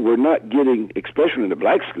that people were not getting, especially in the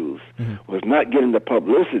black schools, was not getting the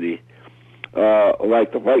publicity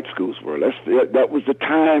like the white schools were. That was the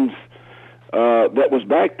times that was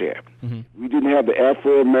back there. We didn't have the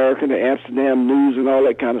Afro-American, the Amsterdam News, and all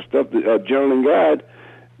that kind of stuff. The Journal and Guide,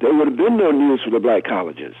 there would have been no news for the black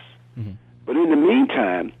colleges. But in the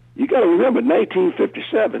meantime, you got to remember,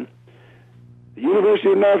 1957, the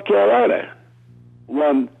University of North Carolina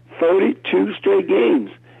won 32 straight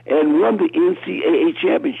games and won the NCAA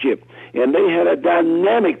championship, and they had a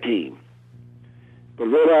dynamic team. But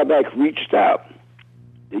Red Auerbach reached out.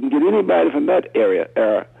 Didn't get anybody from that era,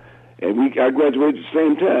 and I graduated at the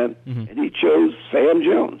same time, and he chose Sam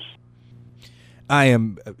Jones. I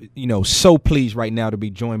am, so pleased right now to be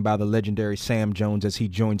joined by the legendary Sam Jones as he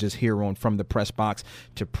joins us here on From the Press Box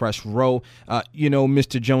to Press Row.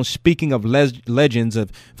 Mr. Jones, speaking of legends,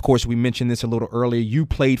 of course, we mentioned this a little earlier. You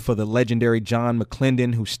played for the legendary John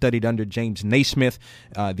McClendon, who studied under James Naismith,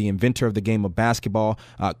 the inventor of the game of basketball.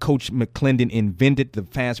 Coach McClendon invented the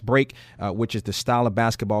fast break, which is the style of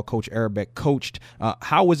basketball Coach Auerbach coached.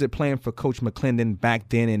 How was it playing for Coach McClendon back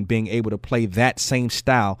then and being able to play that same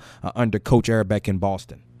style under Coach Auerbach in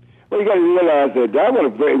Boston? Well, you got to realize that I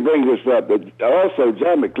want to bring this up, but also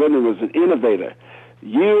John McClendon was an innovator.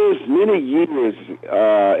 Many years,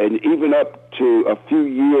 and even up to a few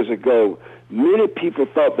years ago, many people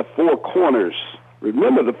thought the four corners,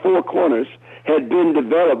 remember the four corners, had been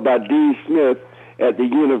developed by Dean Smith at the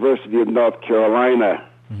University of North Carolina.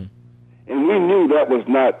 And we knew that was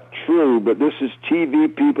not true, but this is TV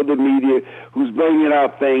people, the media, who's bringing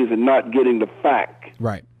out things and not getting the fact.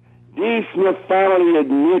 Right. Dean Smith finally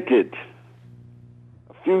admitted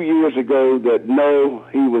a few years ago that no,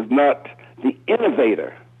 he was not the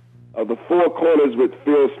innovator of the four quarters with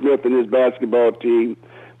Phil Smith and his basketball team,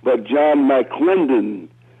 but John McClendon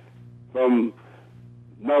from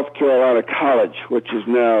North Carolina College, which is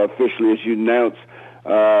now officially, as you announced,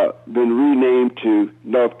 been renamed to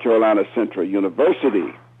North Carolina Central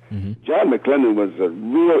University. John McClendon was a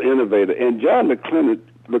real innovator, and John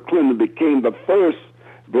McClendon became the first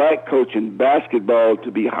black coach in basketball to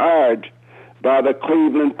be hired by the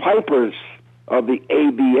Cleveland Pipers of the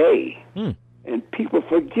ABA. And people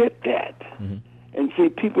forget that. And see,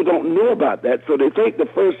 people don't know about that, so they think the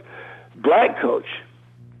first black coach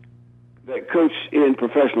that coached in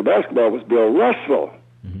professional basketball was Bill Russell.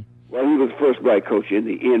 Well, he was the first black coach in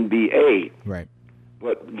the NBA. Right.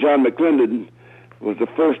 But John McClendon was the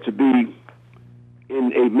first to be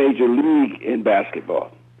in a major league in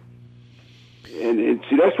basketball. And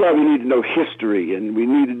see, that's why we need to know history, and we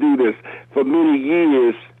need to do this. For many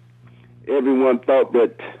years, everyone thought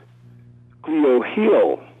that Cleo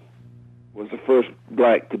Hill was the first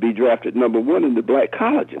black to be drafted number one in the black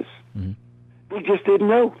colleges. They just didn't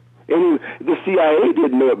know. And the CIA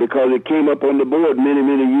didn't know it because it came up on the board many,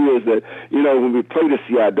 many years that, you know, when we play the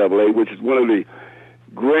CIAA, which is one of the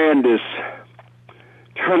grandest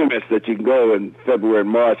tournaments that you can go in February and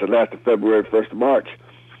March, the last of February, 1st of March,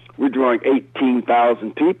 we're drawing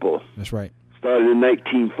 18,000 people. That's right. Started in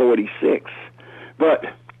 1946. But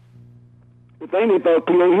the thing they thought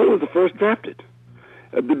Cleo Hill was the first drafted,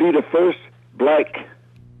 to be the first black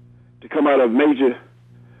to come out of major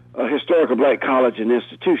historical black college and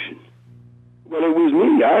institution. Well, it was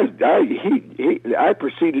me. I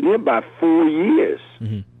preceded him by 4 years.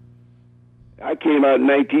 I came out in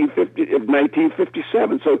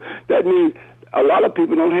 1957. So that means a lot of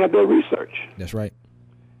people don't have their research. That's right.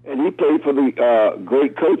 And he played for the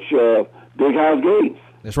great coach, Big House Gaines.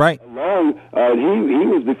 That's right. He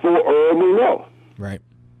was before Earl Monroe. Right.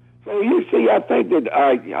 So you see, I think that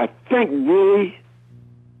I think really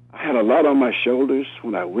I had a lot on my shoulders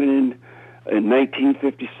when I went in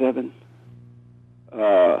 1957.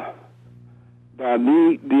 By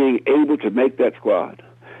me being able to make that squad,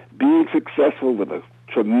 being successful with a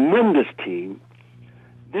tremendous team,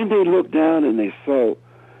 then they looked down and they saw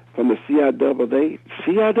from the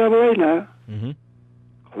CIAA now,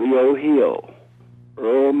 Cleo Hill,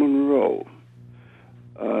 Earl Monroe,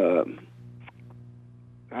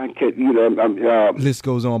 list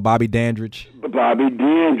goes on. Bobby Dandridge. Then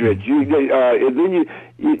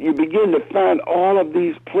you begin to find all of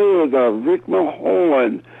these players. Rick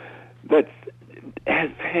Mahorn, that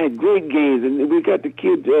has had great games, and we got the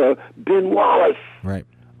kid Ben Wallace. Right.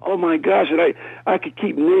 Oh my gosh! And I could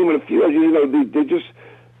keep naming a few. You know, they just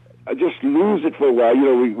lose it for a while. You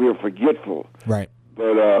know, we're forgetful. Right.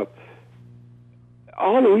 But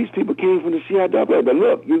all of these people came from the CIAA. But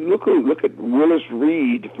look at Willis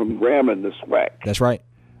Reed from Grambling, the SWAC. That's right.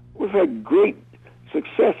 We've had great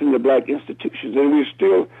success in the black institutions, and we're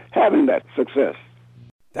still having that success.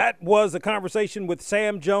 That was a conversation with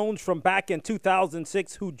Sam Jones from back in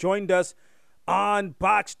 2006, who joined us on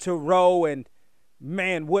Box to Row. And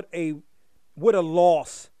man, what a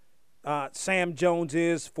loss Sam Jones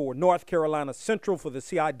is for North Carolina Central, for the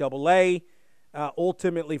CIAA,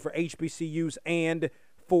 ultimately for HBCUs and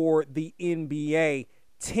for the NBA.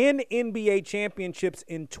 10 NBA championships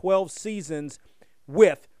in 12 seasons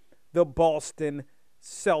with the Boston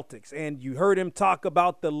Celtics. And you heard him talk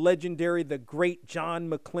about the legendary, the great John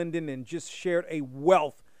McClendon, and just shared a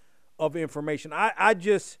wealth of information. I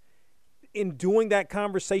just, in doing that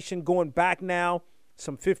conversation, going back now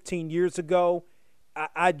some 15 years ago,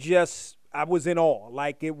 I was in awe.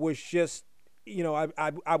 Like, it was just, you know,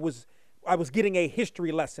 I was getting a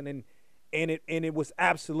history lesson, and it was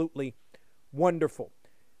absolutely wonderful.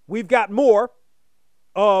 We've got more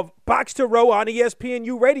of Box to Row on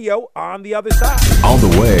ESPNU Radio on the other side. On the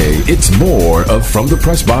way, it's more of From the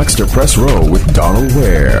Press Box to Press Row with Donald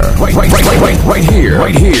Ware. Right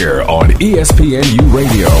here on ESPNU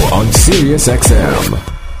Radio on Sirius XM.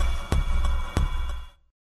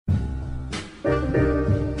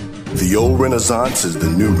 The old Renaissance is the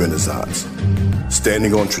new Renaissance,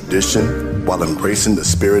 standing on tradition while embracing the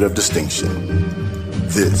spirit of distinction.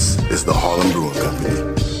 This is the Harlem Brewing Company.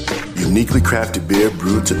 Uniquely crafted beer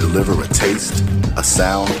brewed to deliver a taste, a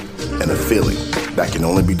sound, and a feeling that can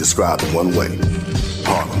only be described in one way: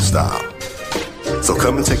 Harlem style. So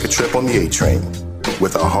come and take a trip on the A-Train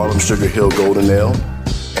with our Harlem Sugar Hill Golden Ale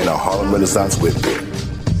and a Harlem Renaissance wit beer,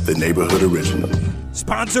 the neighborhood original.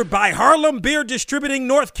 Sponsored by Harlem Beer Distributing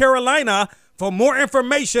North Carolina. For more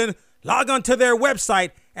information, log on to their website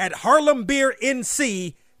at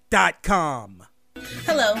harlembeernc.com.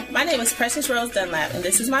 Hello, my name is Precious Rose Dunlap, and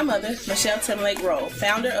this is my mother, Michelle Timberlake Rowe,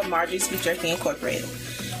 founder of Marjorie's Beef Jerky Incorporated.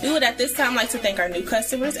 We would at this time like to thank our new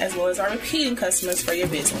customers as well as our repeating customers for your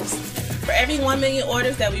business. For every 1 million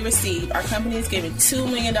orders that we receive, our company is giving $2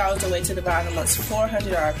 million away to divide amongst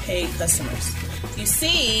 400 of our paid customers. You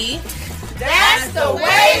see, that's the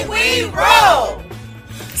way we roll.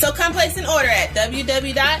 So come place an order at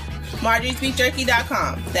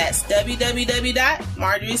www.marjoriesbeefjerky.com. That's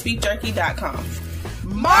www.marjoriesbeefjerky.com.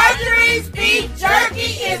 Marjorie's Beef Jerky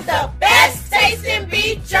is the best tasting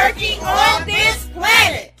beef jerky on this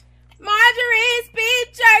planet. Marjorie's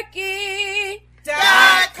Beef Jerky.com.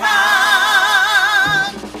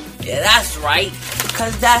 Yeah, that's right,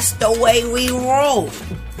 cause that's the way we roll.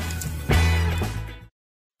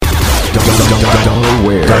 Donald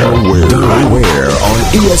Ware on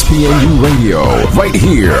ESPNU Radio, right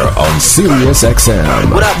here on Sirius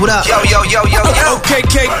XM. What up? Yo.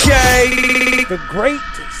 KKK. The great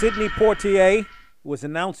Sidney Poitier was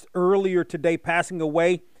announced earlier today, passing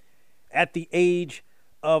away at the age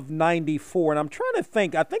of 94. And I'm trying to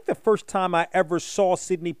think, I think the first time I ever saw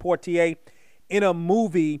Sidney Poitier in a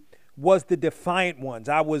movie was The Defiant Ones.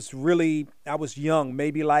 I was young,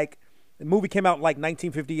 maybe like, the movie came out in like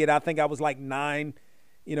 1958. I think I was like 9,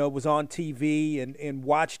 it was on TV and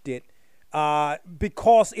watched it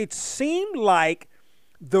because it seemed like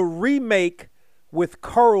the remake with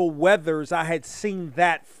Carl Weathers, I had seen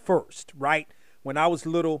that first, right, when I was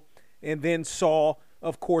little, and then saw,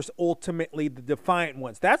 of course, ultimately The Defiant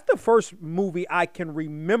Ones. That's the first movie I can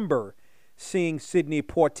remember seeing Sidney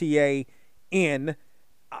Poitier in.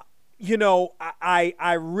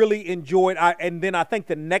 I really enjoyed. And then I think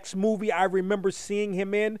the next movie I remember seeing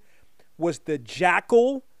him in was The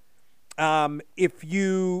Jackal. We were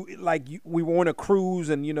on a cruise,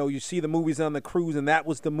 and you see the movies on the cruise, and that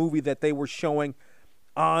was the movie that they were showing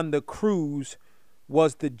on the cruise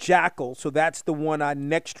was The Jackal. So that's the one I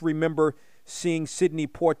next remember seeing Sidney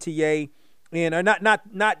Poitier in. Or not the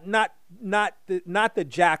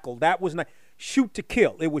Jackal. That was not Shoot to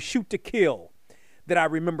Kill. It was Shoot to Kill that I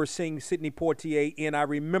remember seeing Sidney Poitier in. I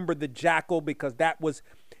remember The Jackal because that was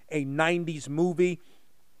a 90s movie.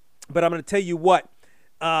 But I'm going to tell you what,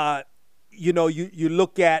 you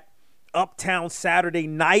look at Uptown Saturday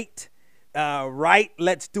Night, right?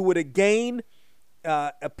 Let's Do It Again,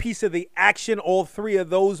 A Piece of the Action, all three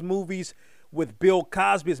of those movies with Bill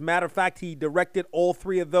Cosby. As a matter of fact, he directed all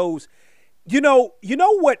three of those. You know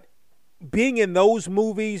what, being in those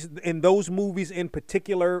movies in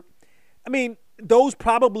particular, I mean, those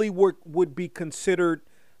probably would be considered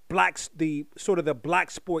the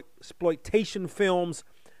black exploitation films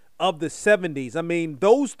of the 70s. I mean,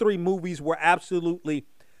 those three movies were absolutely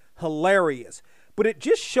hilarious. But it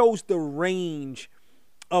just shows the range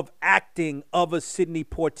of acting of a Sidney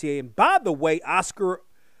Poitier. And by the way, Oscar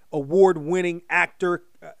award-winning actor,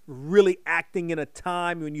 really acting in a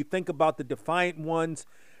time when you think about The Defiant Ones,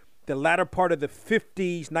 the latter part of the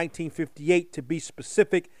 50s, 1958 to be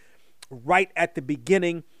specific, right at the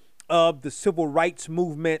beginning of the civil rights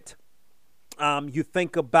movement. You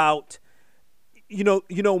think about,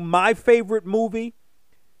 my favorite movie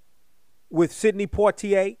with Sidney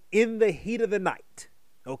Poitier, In the Heat of the Night.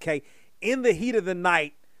 Okay, In the Heat of the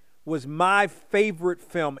Night was my favorite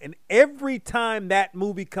film, and every time that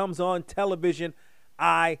movie comes on television,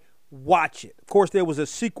 I watch it. Of course, there was a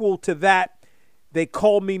sequel to that. They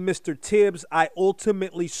Called Me Mr. Tibbs. I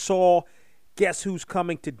ultimately saw Guess Who's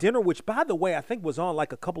Coming to Dinner, which, by the way, I think was on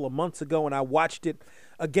like a couple of months ago, and I watched it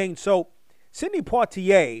again. So Sidney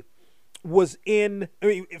Poitier was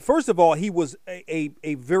first of all, he was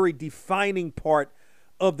a very defining part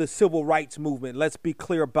of the civil rights movement. Let's be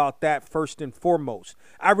clear about that first and foremost.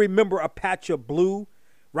 I remember A Patch of Blue,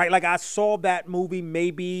 right? Like I saw that movie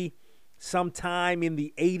maybe sometime in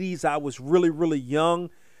the 80s. I was really, really young.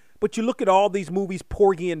 But you look at all these movies,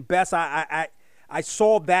 Porgy and Bess, I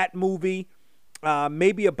saw that movie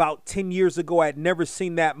maybe about 10 years ago. I had never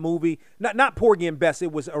seen that movie. Not Porgy and Bess.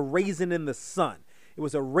 It was A Raisin in the Sun. It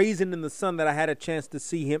was A Raisin in the Sun that I had a chance to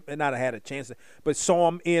see him. Not I had a chance, but saw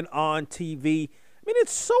him in on TV. I mean,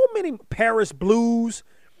 it's so many. Paris Blues,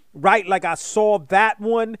 right? Like I saw that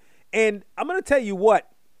one. And I'm going to tell you what,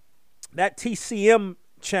 that TCM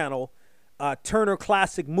channel, Turner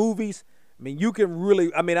Classic Movies, I mean, you can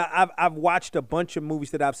really, I've watched a bunch of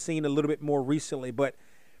movies that I've seen a little bit more recently, but,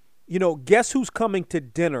 Guess Who's Coming to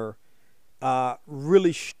Dinner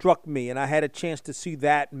really struck me, and I had a chance to see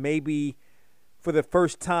that maybe for the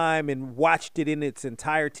first time and watched it in its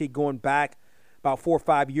entirety going back about 4 or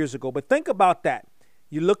 5 years ago. But think about that.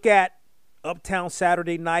 You look at Uptown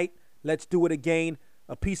Saturday Night, Let's Do It Again,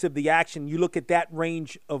 A Piece of the Action. You look at that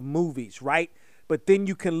range of movies, right? But then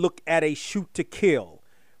you can look at a Shoot to Kill,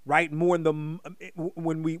 right? More in the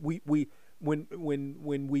when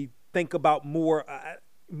we think about more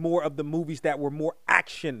of the movies that were more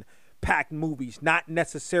action-packed movies, not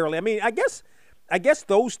necessarily. I mean, I guess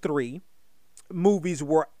those three movies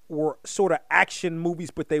were sort of action movies,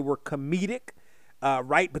 but they were comedic,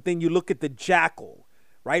 right? But then you look at The Jackal,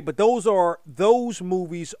 right? But those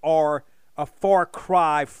movies are a far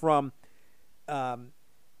cry from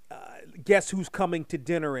Guess Who's Coming to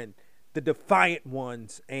Dinner and The Defiant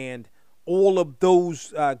Ones and all of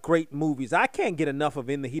those great movies. I can't get enough of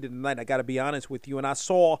In the Heat of the Night, I got to be honest with you. And I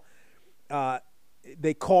saw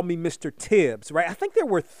They Call Me Mr. Tibbs, right? I think there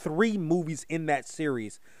were 3 movies in that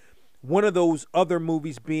series. One of those other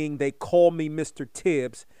movies being They Call Me Mr.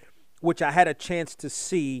 Tibbs, which I had a chance to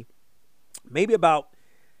see maybe about,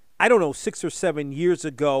 6 or 7 years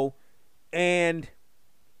ago. And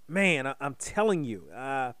man, I'm telling you,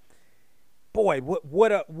 boy,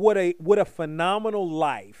 what a phenomenal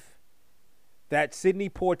life that Sidney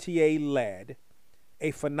Poitier led,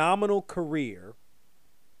 a phenomenal career.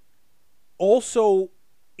 Also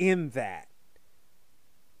in that,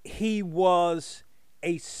 he was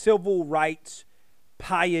a civil rights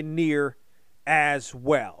pioneer as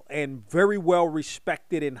well, and very well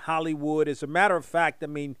respected in Hollywood. As a matter of fact,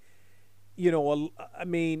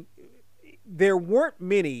 there weren't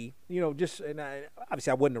many, obviously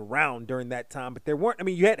I wasn't around during that time, but there weren't,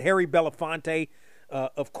 you had Harry Belafonte,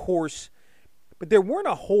 of course, but there weren't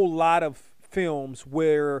a whole lot of films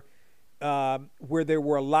where there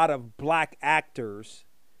were a lot of black actors,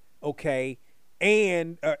 okay,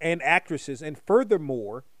 and actresses, and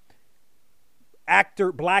furthermore,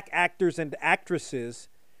 black actors and actresses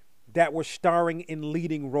that were starring in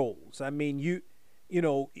leading roles. I mean,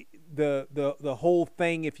 the whole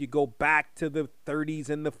thing, if you go back to the 30s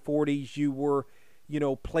and the 40s, you were,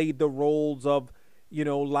 played the roles of,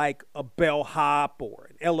 like a bellhop or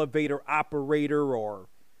an elevator operator or,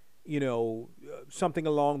 something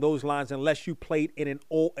along those lines, unless you played in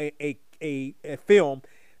a film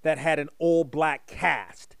that had an all-black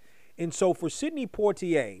cast. And so for Sidney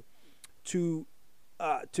Poitier to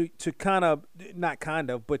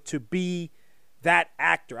be that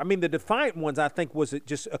actor. I mean, The Defiant Ones, I think, was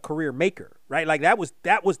just a career maker, right? Like that was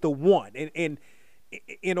the one. And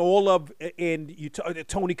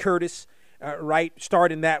Tony Curtis, right,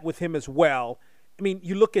 starred in that with him as well. I mean,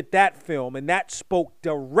 you look at that film, and that spoke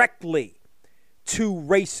directly to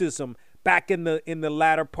racism back in the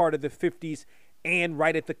latter part of the 50s and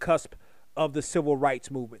right at the cusp of the civil rights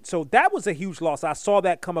movement. So that was a huge loss. I saw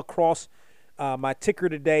that come across my ticker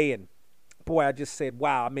today, and boy, I just said,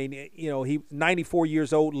 wow. I mean, he 94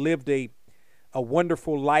 years old, lived a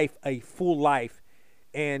wonderful life, a full life.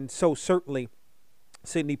 And so certainly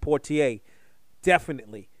Sidney Poitier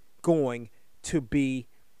definitely going to be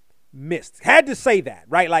missed. Had to say that,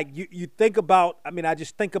 right? Like you think about, I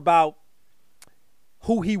just think about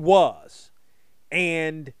who he was.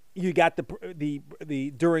 And you got the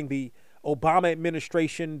during the Obama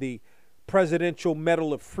administration, the Presidential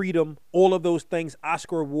Medal of Freedom, all of those things,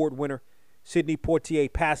 Oscar Award winner Sidney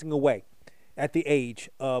Poitier passing away at the age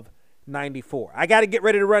of 94. I got to get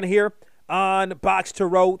ready to run here on Box to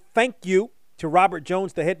Row. Thank you to Robert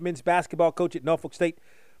Jones, the head men's basketball coach at Norfolk State,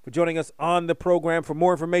 for joining us on the program. For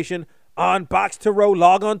more information on Box to Row,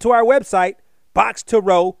 log on to our website,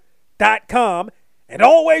 boxtorow.com. And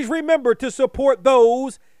always remember to support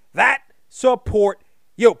those that support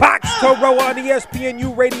you. Box to Row on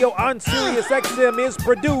ESPNU Radio on Sirius XM is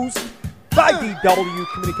produced by DW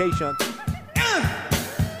Communications.